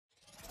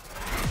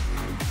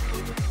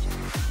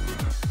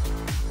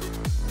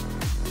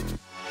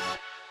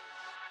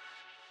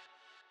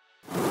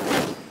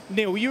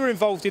Neil, you were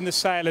involved in the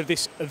sale of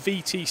this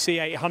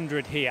VTC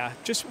 800 here.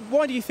 Just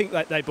why do you think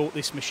that they bought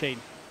this machine?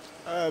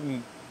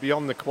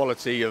 Beyond the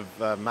quality of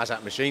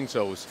Mazak machine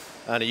tools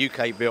and a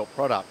UK-built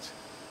product,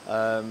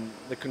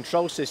 the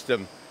control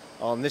system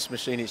on this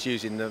machine, it's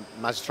using the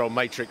Mazak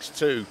Matrix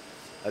 2,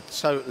 a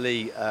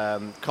totally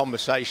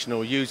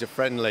conversational,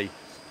 user-friendly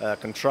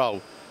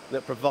control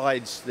that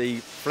provides the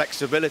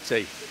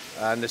flexibility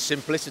and the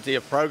simplicity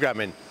of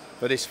programming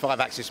for this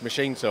 5-axis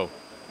machine tool.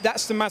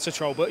 That's the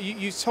Mazak, but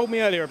you told me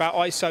earlier about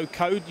ISO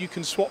code. You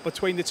can swap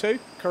between the two?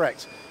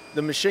 Correct.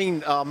 The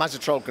machine, our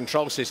Mazak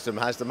control system,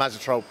 has the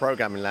Mazak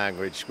programming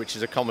language, which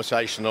is a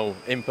conversational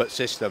input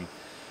system.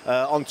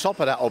 On top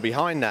of that, or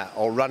behind that,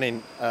 or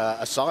running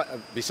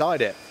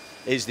beside it,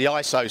 is the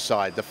ISO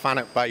side, the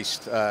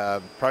FANUC-based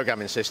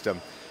programming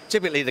system.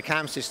 Typically, the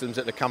CAM systems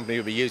that the company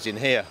would be using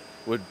here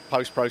would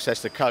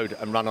post-process the code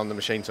and run on the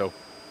machine tool.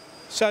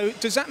 So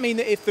does that mean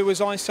that if there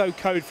was ISO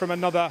code from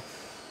another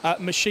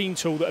machine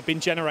tool that had been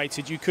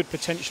generated, you could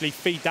potentially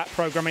feed that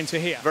program into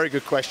here? Very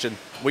good question.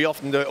 We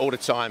often do it all the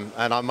time,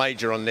 and I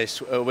major on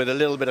this with a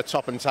little bit of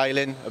top and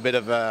tailing, a bit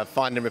of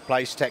find and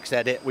replace, text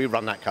edit. We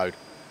run that code.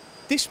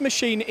 This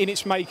machine in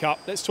its makeup,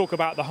 let's talk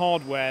about the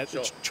hardware,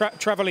 Sure. the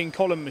travelling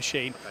column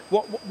machine.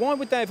 Okay. Why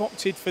would they have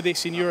opted for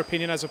this, in your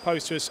opinion, as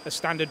opposed to a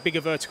standard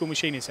bigger vertical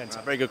machining centre?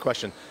 Very good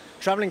question.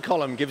 Travelling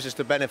column gives us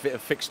the benefit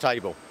of fixed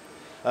table.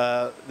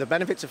 The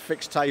benefits of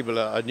fixed table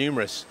are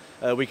numerous.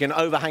 We can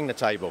overhang the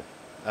table.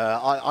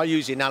 I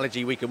use the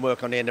analogy we can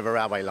work on the end of a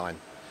railway line.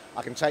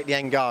 I can take the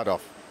end guard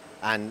off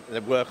and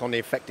work on the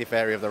effective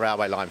area of the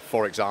railway line,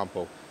 for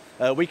example.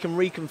 We can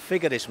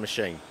reconfigure this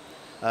machine.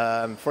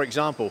 For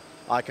example,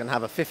 I can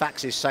have a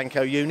 5th-axis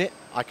Senko unit.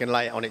 I can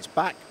lay it on its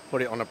back,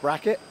 put it on a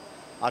bracket.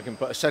 I can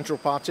put a central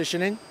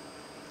partition in,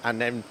 and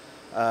then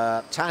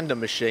tandem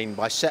machine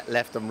by set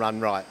left and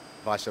run right,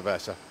 vice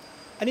versa.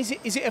 And is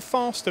it a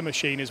faster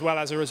machine as well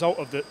as a result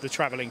of the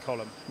travelling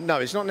column? No,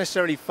 it's not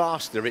necessarily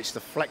faster. It's the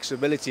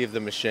flexibility of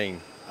the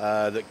machine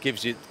that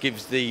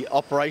gives the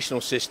operational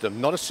system,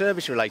 not a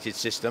service-related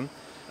system,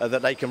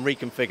 that they can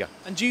reconfigure.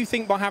 And do you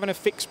think by having a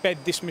fixed bed,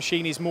 this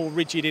machine is more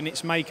rigid in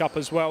its makeup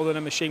as well than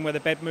a machine where the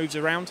bed moves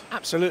around?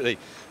 Absolutely,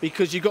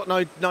 because you've got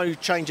no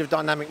change of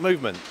dynamic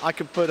movement. I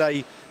could put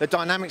the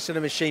dynamics of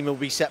the machine will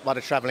be set by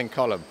the travelling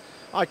column.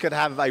 I could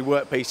have a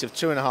workpiece of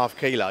 2.5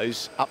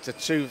 kilos up to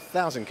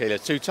 2,000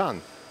 kilos, 2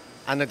 tonne,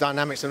 and the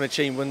dynamics of the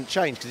machine wouldn't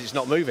change because it's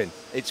not moving.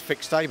 It's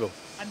fixed stable.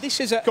 And this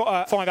has got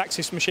a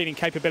 5-axis machining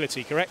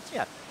capability, correct?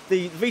 Yeah.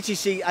 The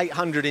VTC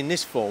 800 in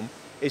this form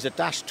is a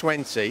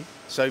 -20,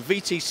 so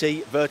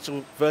VTC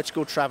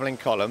vertical travelling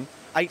column,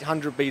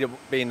 800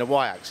 being the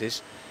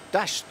y-axis,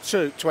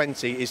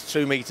 -20 is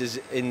 2 metres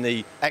in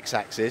the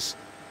x-axis,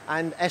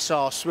 and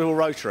SR swivel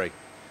rotary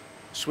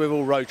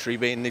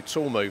being the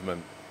tool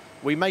movement.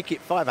 We make it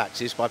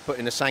 5-axis by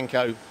putting a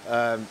Senko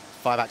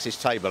 5-axis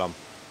table on.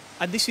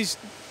 And is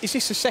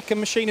this a second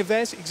machine of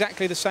theirs,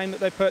 exactly the same that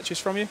they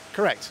purchased from you?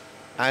 Correct.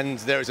 And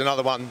there is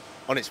another one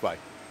on its way.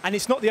 And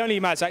it's not the only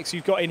Mazaks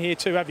you've got in here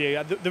too, have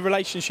you? The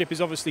relationship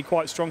is obviously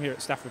quite strong here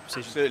at Stafford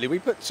Precision. Absolutely. We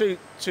put two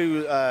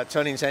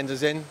turning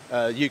centres in,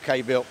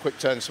 UK-built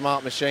quick-turn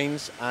smart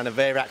machines and a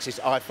Variaxis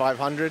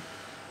i500.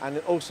 And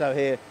also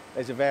here,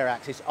 there's a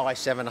Variaxis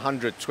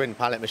i700 twin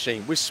pallet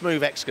machine with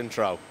Smooth X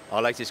control,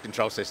 our latest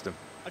control system.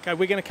 Okay,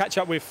 we're going to catch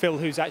up with Phil,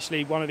 who's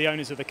actually one of the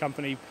owners of the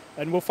company,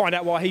 and we'll find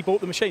out why he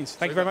bought the machines.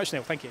 Thank you very much,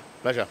 Neil. Thank you.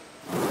 Pleasure.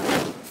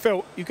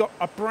 Phil, you've got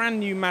a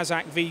brand new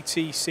Mazak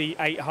VTC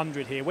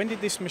 800 here. When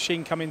did this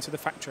machine come into the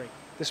factory?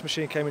 This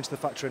machine came into the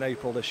factory in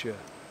April this year.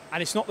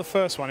 And it's not the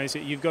first one, is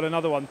it? You've got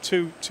another one,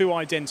 two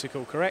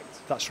identical,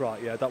 correct? That's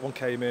right, yeah. That one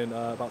came in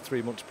about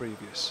 3 months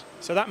previous.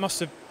 So that must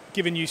have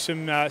given you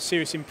some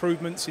serious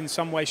improvements in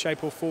some way,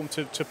 shape or form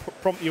to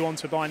prompt you on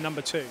to buy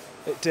number 2.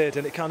 It did,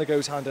 and it kind of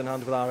goes hand in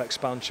hand with our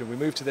expansion. We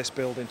moved to this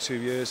building 2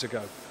 years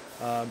ago.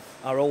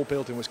 Our old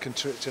building was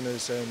constricting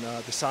us in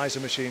the size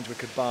of machines we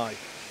could buy.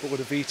 But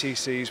with the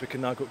VTCs, we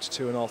can now go up to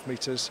 2.5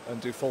 metres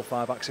and do full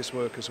 5-axis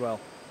work as well.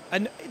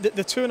 And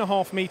the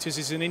 2.5 metres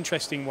is an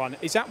interesting one.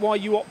 Is that why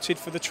you opted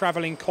for the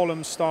travelling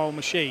column style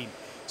machine?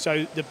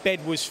 So the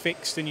bed was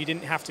fixed and you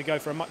didn't have to go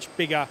for a much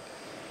bigger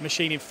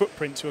machining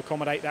footprint to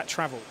accommodate that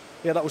travel?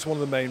 Yeah, that was one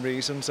of the main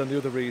reasons, and the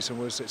other reason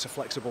was it's a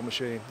flexible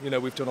machine. You know,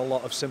 we've done a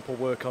lot of simple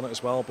work on it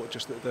as well, but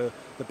just that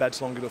the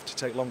bed's long enough to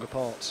take longer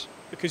parts.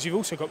 Because you've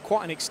also got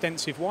quite an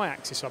extensive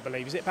y-axis, I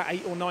believe. Is it about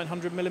 800 or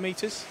 900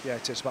 millimetres? Yeah,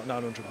 it is about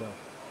 900 mil.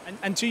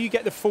 And do you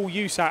get the full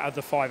use out of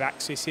the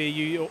 5-axis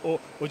here, or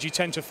do you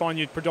tend to find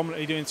you're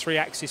predominantly doing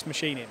 3-axis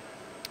machining?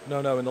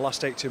 No, in the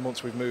last 18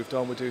 months we've moved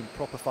on. We're doing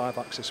proper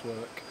 5-axis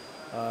work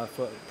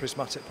for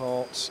prismatic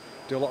parts,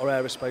 do a lot of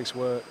aerospace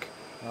work.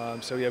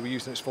 So yeah, we're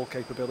using its full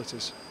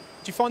capabilities.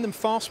 Do you find them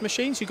fast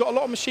machines? You've got a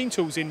lot of machine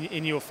tools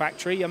in your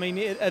factory. I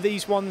mean, are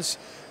these ones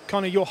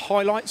kind of your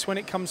highlights when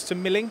it comes to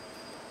milling?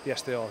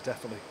 Yes, they are,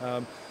 definitely.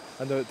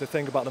 And the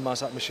thing about the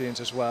Mazak machines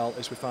as well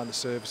is we find the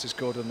service is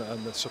good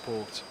and the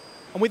support.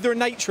 And with the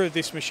nature of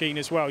this machine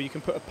as well, you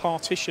can put a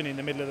partition in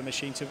the middle of the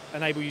machine to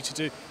enable you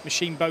to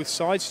machine both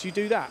sides. Do you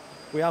do that?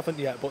 We haven't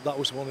yet, but that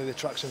was one of the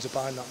attractions of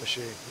buying that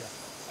machine,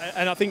 yeah.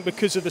 And I think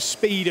because of the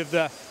speed of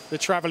the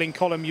travelling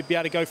column, you'd be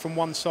able to go from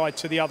one side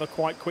to the other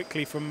quite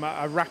quickly from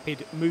a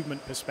rapid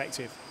movement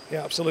perspective.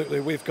 Yeah, absolutely.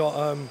 We've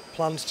got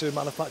plans to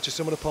manufacture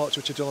some of the parts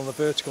which are done on the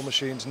vertical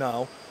machines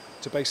now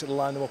to basically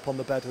line them up on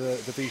the bed of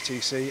the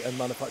VTC and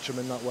manufacture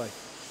them in that way.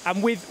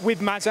 And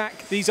with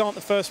Mazak, these aren't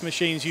the first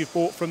machines you've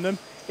bought from them.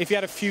 If you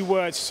had a few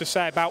words to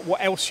say about what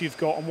else you've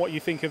got and what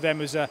you think of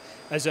them as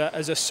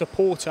a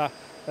supporter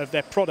of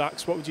their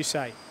products, what would you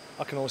say?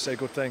 I can always say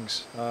good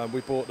things.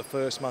 We bought the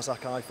first Mazak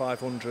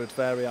i500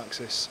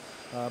 vari-axis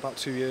about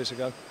 2 years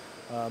ago.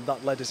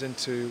 That led us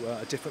into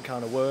a different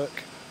kind of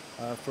work.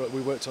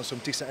 We worked on some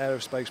decent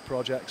aerospace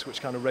projects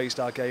which kind of raised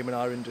our game in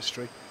our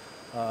industry.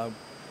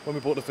 When we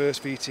bought the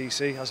first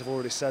VTC, as I've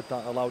already said,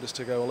 that allowed us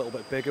to go a little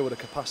bit bigger with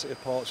the capacity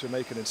of parts we're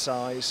making in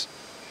size.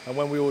 And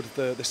when we ordered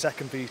the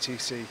second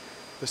VTC,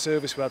 the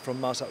service we had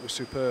from Mazak was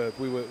superb.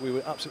 We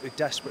were absolutely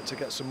desperate to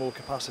get some more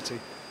capacity,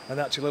 and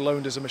they actually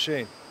loaned us a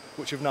machine,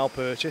 which we've now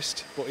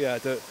purchased. But yeah,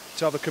 to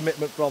have a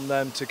commitment from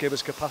them to give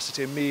us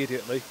capacity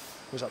immediately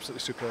was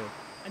absolutely superb.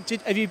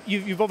 And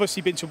you've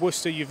obviously been to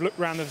Worcester, you've looked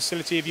around the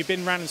facility, have you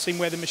been around and seen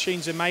where the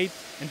machines are made,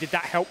 and did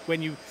that help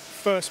when you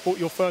first bought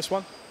your first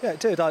one? Yeah, it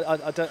did.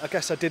 I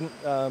guess I didn't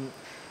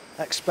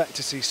expect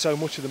to see so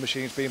much of the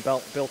machines being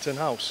built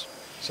in-house.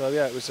 So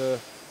yeah,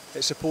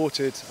 it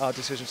supported our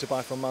decision to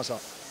buy from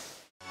Mazak.